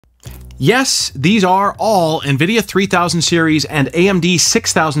Yes, these are all NVIDIA 3000 series and AMD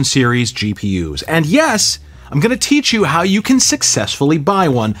 6000 series GPUs. And yes, I'm going to teach you how you can successfully buy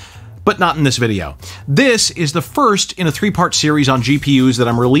one, but not in this video. This is the first in a three-part series on GPUs that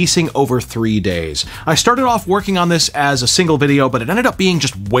I'm releasing over 3 days. I started off working on this as a single video, but it ended up being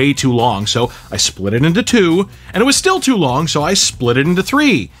just way too long, so I split it into 2, and it was still too long, so I split it into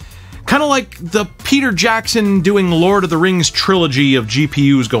 3. Kind of like the Peter Jackson doing Lord of the Rings trilogy of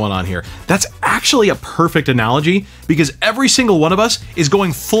GPUs going on here. That's actually a perfect analogy because every single one of us is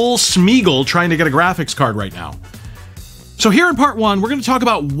going full Smeagol trying to get a graphics card right now. So here in part 1, we're going to talk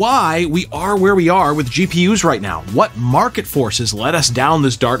about why we are where we are with GPUs right now. What market forces led us down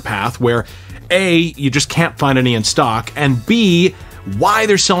this dark path where A, you just can't find any in stock, and B, why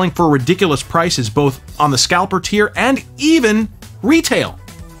they're selling for ridiculous prices both on the scalper tier and even retail.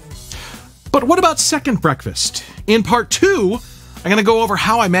 But what about second breakfast? In part 2, I'm going to go over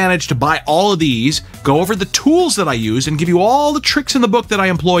how I managed to buy all of these, go over the tools that I use, and give you all the tricks in the book that I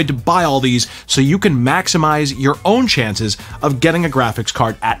employed to buy all these so you can maximize your own chances of getting a graphics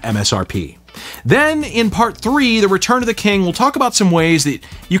card at MSRP. Then, in part 3, the Return of the King, we'll talk about some ways that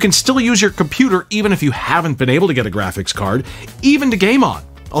you can still use your computer even if you haven't been able to get a graphics card, even to game on.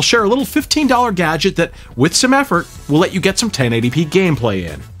 I'll share a little $15 gadget that, with some effort, will let you get some 1080p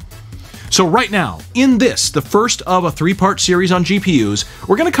gameplay in. So right now, in this, the first of a 3-part series on GPUs,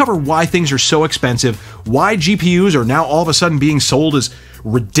 we're going to cover why things are so expensive, why GPUs are now all of a sudden being sold as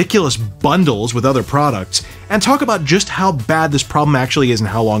ridiculous bundles with other products, and talk about just how bad this problem actually is and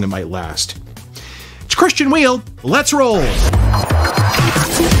how long it might last. It's Christian Wheel, let's roll!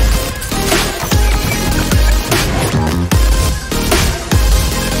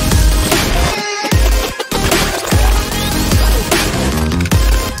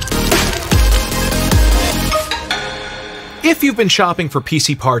 If you've been shopping for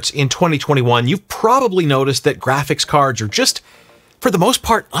PC parts in 2021, you've probably noticed that graphics cards are just, for the most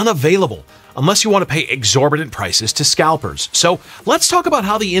part, unavailable, unless you want to pay exorbitant prices to scalpers. So let's talk about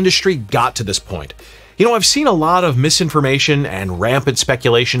how the industry got to this point. You know, I've seen a lot of misinformation and rampant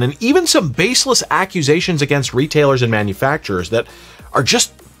speculation and even some baseless accusations against retailers and manufacturers that are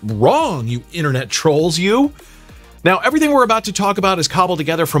just wrong, you internet trolls, you. Now, everything we're about to talk about is cobbled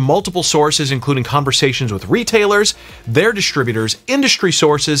together from multiple sources, including conversations with retailers, their distributors, industry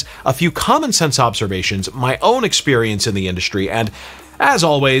sources, a few common sense observations, my own experience in the industry, and, as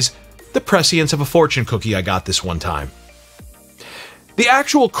always, the prescience of a fortune cookie I got this one time. The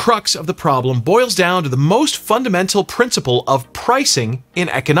actual crux of the problem boils down to the most fundamental principle of pricing in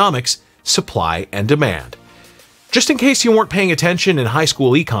economics: supply and demand. Just in case you weren't paying attention in high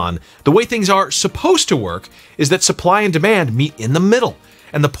school econ, the way things are supposed to work is that supply and demand meet in the middle,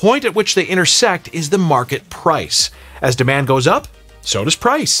 and the point at which they intersect is the market price. As demand goes up, so does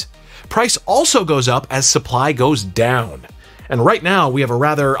price. Price also goes up as supply goes down. And right now, we have a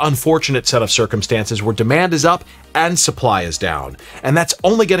rather unfortunate set of circumstances where demand is up and supply is down. And that's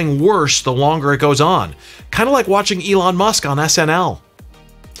only getting worse the longer it goes on. Kind of like watching Elon Musk on SNL.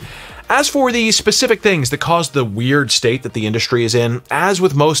 As for the specific things that caused the weird state that the industry is in, as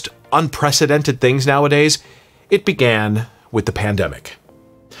with most unprecedented things nowadays, it began with the pandemic.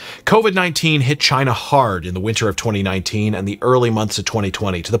 COVID-19 hit China hard in the winter of 2019 and the early months of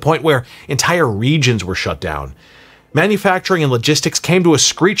 2020, to the point where entire regions were shut down. Manufacturing and logistics came to a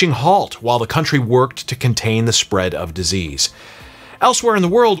screeching halt while the country worked to contain the spread of disease. Elsewhere in the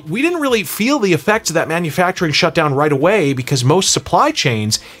world, we didn't really feel the effects of that manufacturing shutdown right away because most supply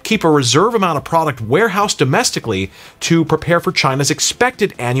chains keep a reserve amount of product warehoused domestically to prepare for China's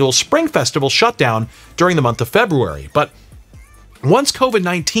expected annual Spring Festival shutdown during the month of February. But once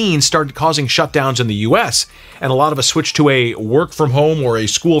COVID-19 started causing shutdowns in the US, and a lot of us switched to a work-from-home or a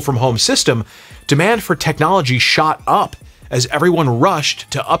school-from-home system, demand for technology shot up as everyone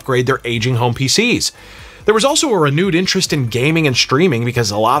rushed to upgrade their aging home PCs. There was also a renewed interest in gaming and streaming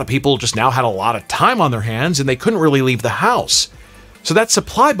because a lot of people just now had a lot of time on their hands and they couldn't really leave the house. So that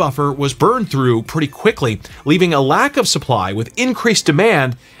supply buffer was burned through pretty quickly, leaving a lack of supply with increased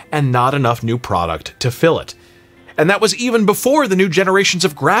demand and not enough new product to fill it. And that was even before the new generations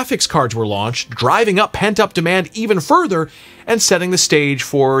of graphics cards were launched, driving up pent-up demand even further and setting the stage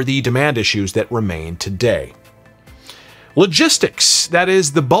for the demand issues that remain today. Logistics, that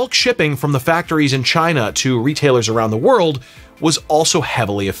is, the bulk shipping from the factories in China to retailers around the world, was also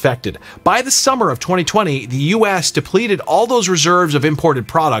heavily affected. By the summer of 2020, the US depleted all those reserves of imported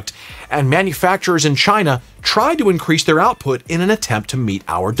product, and manufacturers in China tried to increase their output in an attempt to meet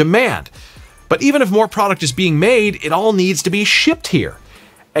our demand. But even if more product is being made, it all needs to be shipped here.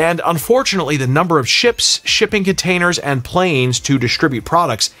 And unfortunately, the number of ships, shipping containers, and planes to distribute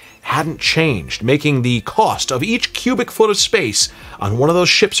products hadn't changed, making the cost of each cubic foot of space on one of those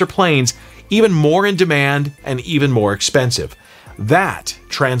ships or planes even more in demand and even more expensive. That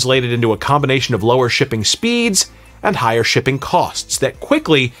translated into a combination of lower shipping speeds and higher shipping costs that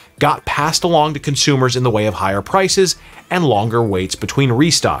quickly got passed along to consumers in the way of higher prices and longer waits between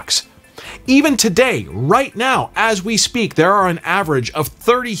restocks. Even today, right now, as we speak, there are an average of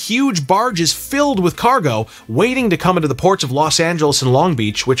 30 huge barges filled with cargo waiting to come into the ports of Los Angeles and Long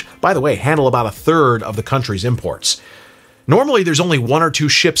Beach, which, by the way, handle about a third of the country's imports. Normally, there's only 1 or 2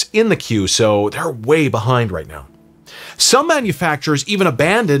 ships in the queue, so they're way behind right now. Some manufacturers even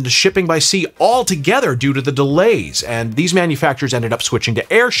abandoned shipping by sea altogether due to the delays, and these manufacturers ended up switching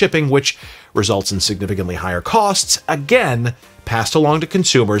to air shipping, which results in significantly higher costs, again, passed along to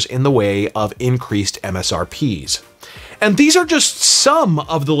consumers in the way of increased MSRPs. And these are just some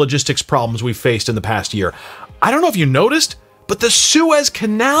of the logistics problems we've faced in the past year. I don't know if you noticed, but the Suez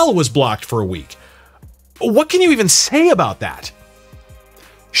Canal was blocked for a week. What can you even say about that?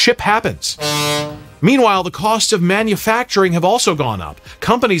 Ship happens. Meanwhile, the costs of manufacturing have also gone up.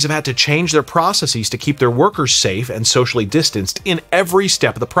 Companies have had to change their processes to keep their workers safe and socially distanced in every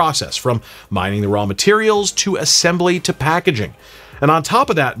step of the process, from mining the raw materials to assembly to packaging. And on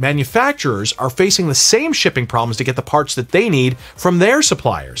top of that, manufacturers are facing the same shipping problems to get the parts that they need from their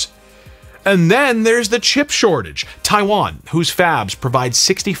suppliers. And then there's the chip shortage. Taiwan, whose fabs provide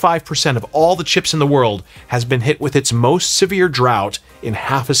 65% of all the chips in the world, has been hit with its most severe drought in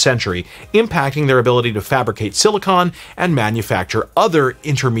half a century, impacting their ability to fabricate silicon and manufacture other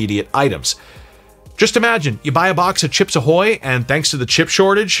intermediate items. Just imagine, you buy a box of Chips Ahoy, and thanks to the chip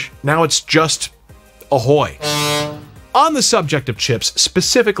shortage, now it's just Ahoy. On the subject of chips,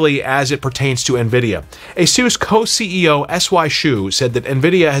 specifically as it pertains to NVIDIA, ASUS co-CEO S.Y. Hsu said that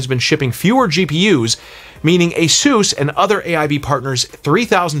NVIDIA has been shipping fewer GPUs, meaning ASUS and other AIB partners'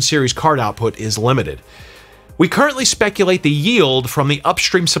 3000 series card output is limited. We currently speculate the yield from the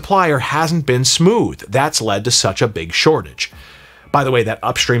upstream supplier hasn't been smooth. That's led to such a big shortage. By the way, that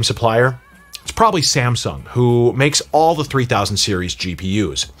upstream supplier, it's probably Samsung, who makes all the 3000 series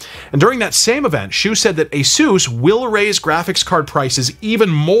GPUs. And during that same event, Hsu said that ASUS will raise graphics card prices even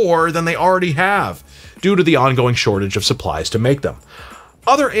more than they already have, due to the ongoing shortage of supplies to make them.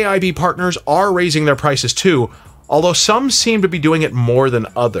 Other AIB partners are raising their prices too, although some seem to be doing it more than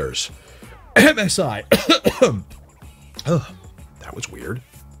others. MSI. Oh, that was weird.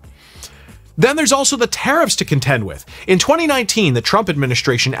 Then there's also the tariffs to contend with. In 2019, the Trump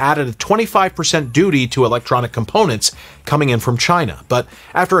administration added a 25% duty to electronic components coming in from China. But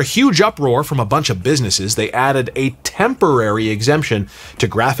after a huge uproar from a bunch of businesses, they added a temporary exemption to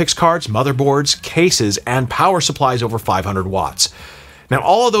graphics cards, motherboards, cases, and power supplies over 500 watts. Now,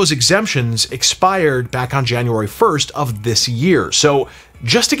 all of those exemptions expired back on January 1st of this year. So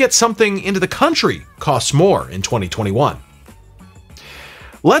just to get something into the country costs more in 2021.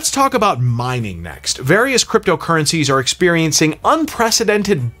 Let's talk about mining next. Various cryptocurrencies are experiencing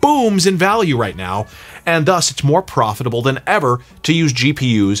unprecedented booms in value right now, and thus it's more profitable than ever to use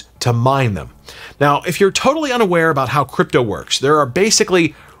GPUs to mine them. Now, if you're totally unaware about how crypto works, there are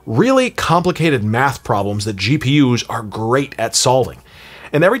basically really complicated math problems that GPUs are great at solving.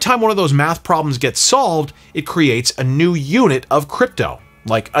 And every time one of those math problems gets solved, it creates a new unit of crypto,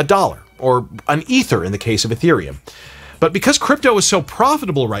 like a dollar, or an ether in the case of Ethereum. But because crypto is so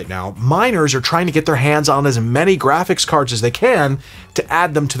profitable right now, miners are trying to get their hands on as many graphics cards as they can to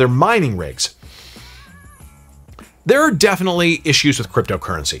add them to their mining rigs. There are definitely issues with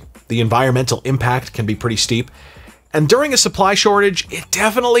cryptocurrency. The environmental impact can be pretty steep. And during a supply shortage, it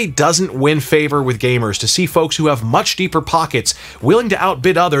definitely doesn't win favor with gamers to see folks who have much deeper pockets willing to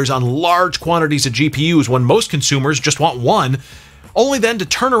outbid others on large quantities of GPUs when most consumers just want one, only then to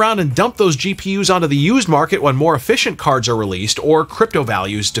turn around and dump those GPUs onto the used market when more efficient cards are released or crypto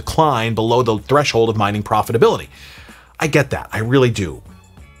values decline below the threshold of mining profitability. I get that, I really do.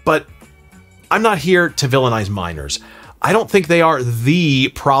 But I'm not here to villainize miners. I don't think they are the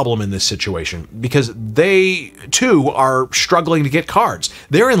problem in this situation, because they, too, are struggling to get cards.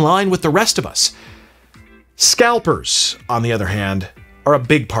 They're in line with the rest of us. Scalpers, on the other hand, are a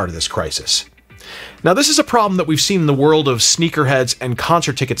big part of this crisis. Now, this is a problem that we've seen in the world of sneakerheads and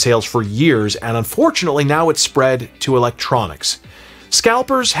concert ticket sales for years, and unfortunately now it's spread to electronics.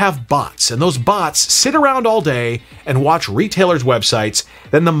 Scalpers have bots, and those bots sit around all day and watch retailers' websites.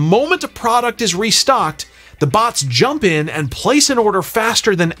 Then the moment a product is restocked, the bots jump in and place an order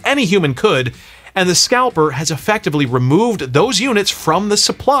faster than any human could, and the scalper has effectively removed those units from the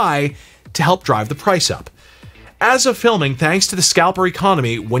supply to help drive the price up. As of filming, thanks to the scalper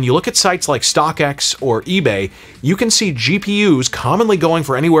economy, when you look at sites like StockX or eBay, you can see GPUs commonly going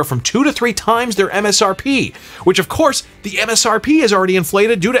for anywhere from 2 to 3 times their MSRP, which of course, the MSRP is already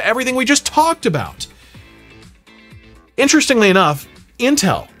inflated due to everything we just talked about. Interestingly enough,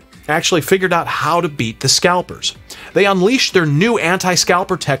 Intel actually figured out how to beat the scalpers. They unleashed their new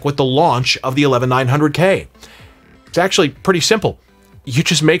anti-scalper tech with the launch of the 11900K. It's actually pretty simple. You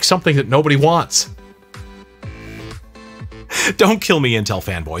just make something that nobody wants. Don't kill me, Intel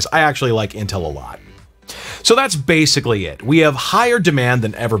fanboys. I actually like Intel a lot. So that's basically it. We have higher demand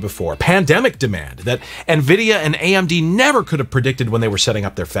than ever before, pandemic demand that Nvidia and AMD never could have predicted when they were setting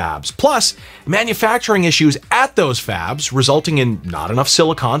up their fabs. Plus, manufacturing issues at those fabs resulting in not enough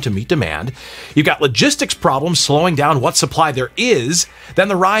silicon to meet demand. You've got logistics problems slowing down what supply there is, then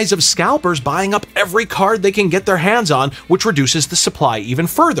the rise of scalpers buying up every card they can get their hands on, which reduces the supply even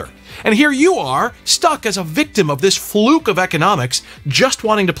further. And here you are, stuck as a victim of this fluke of economics, just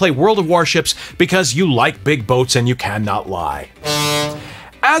wanting to play World of Warships because you like big boats and you cannot lie.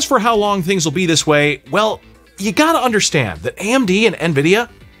 As for how long things will be this way, well, you gotta understand that AMD and Nvidia,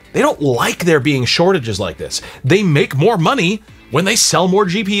 they don't like there being shortages like this. They make more money when they sell more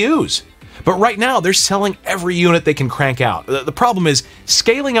GPUs. But right now, they're selling every unit they can crank out. The problem is,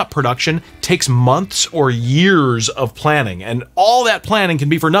 scaling up production takes months or years of planning, and all that planning can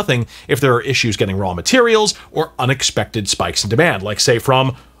be for nothing if there are issues getting raw materials or unexpected spikes in demand, like say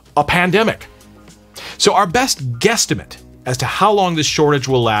from a pandemic. So our best guesstimate as to how long this shortage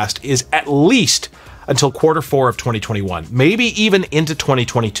will last is at least until Q4 of 2021, maybe even into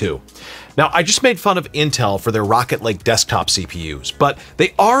 2022. Now, I just made fun of Intel for their Rocket Lake desktop CPUs, but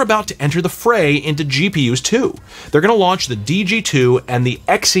they are about to enter the fray into GPUs too. They're going to launch the DG2 and the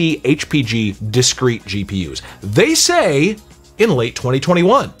XE HPG discrete GPUs. They say in late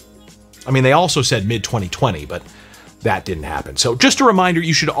 2021. I mean, they also said mid-2020, but that didn't happen. So just a reminder,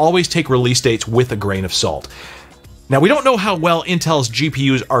 you should always take release dates with a grain of salt. Now, we don't know how well Intel's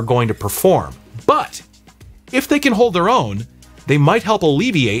GPUs are going to perform, but if they can hold their own, they might help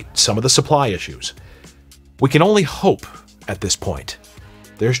alleviate some of the supply issues. We can only hope at this point.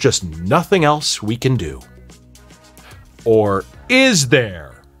 There's just nothing else we can do. Or is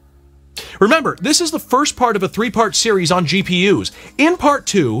there? Remember, this is the first part of a 3-part series on GPUs. In part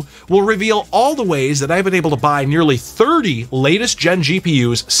 2, we'll reveal all the ways that I've been able to buy nearly 30 latest gen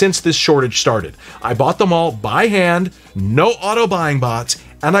GPUs since this shortage started. I bought them all by hand, no auto buying bots,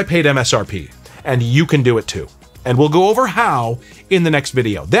 and I paid MSRP. And you can do it too. And we'll go over how in the next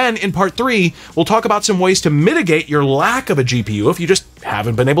video. Then, in part 3, we'll talk about some ways to mitigate your lack of a GPU if you just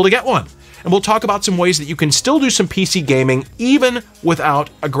haven't been able to get one. And we'll talk about some ways that you can still do some PC gaming even without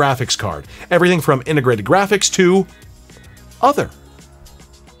a graphics card. Everything from integrated graphics to other.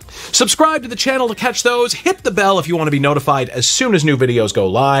 Subscribe to the channel to catch those, hit the bell if you want to be notified as soon as new videos go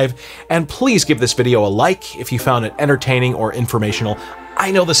live, and please give this video a like if you found it entertaining or informational.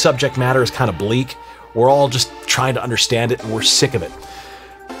 I know the subject matter is kind of bleak. We're all just trying to understand it, and we're sick of it.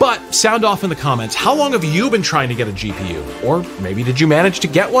 But sound off in the comments, how long have you been trying to get a GPU? Or maybe did you manage to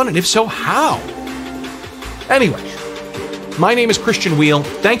get one, and if so, how? Anyway, my name is Christian Wheel.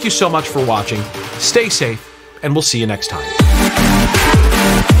 Thank you so much for watching. Stay safe, and we'll see you next time.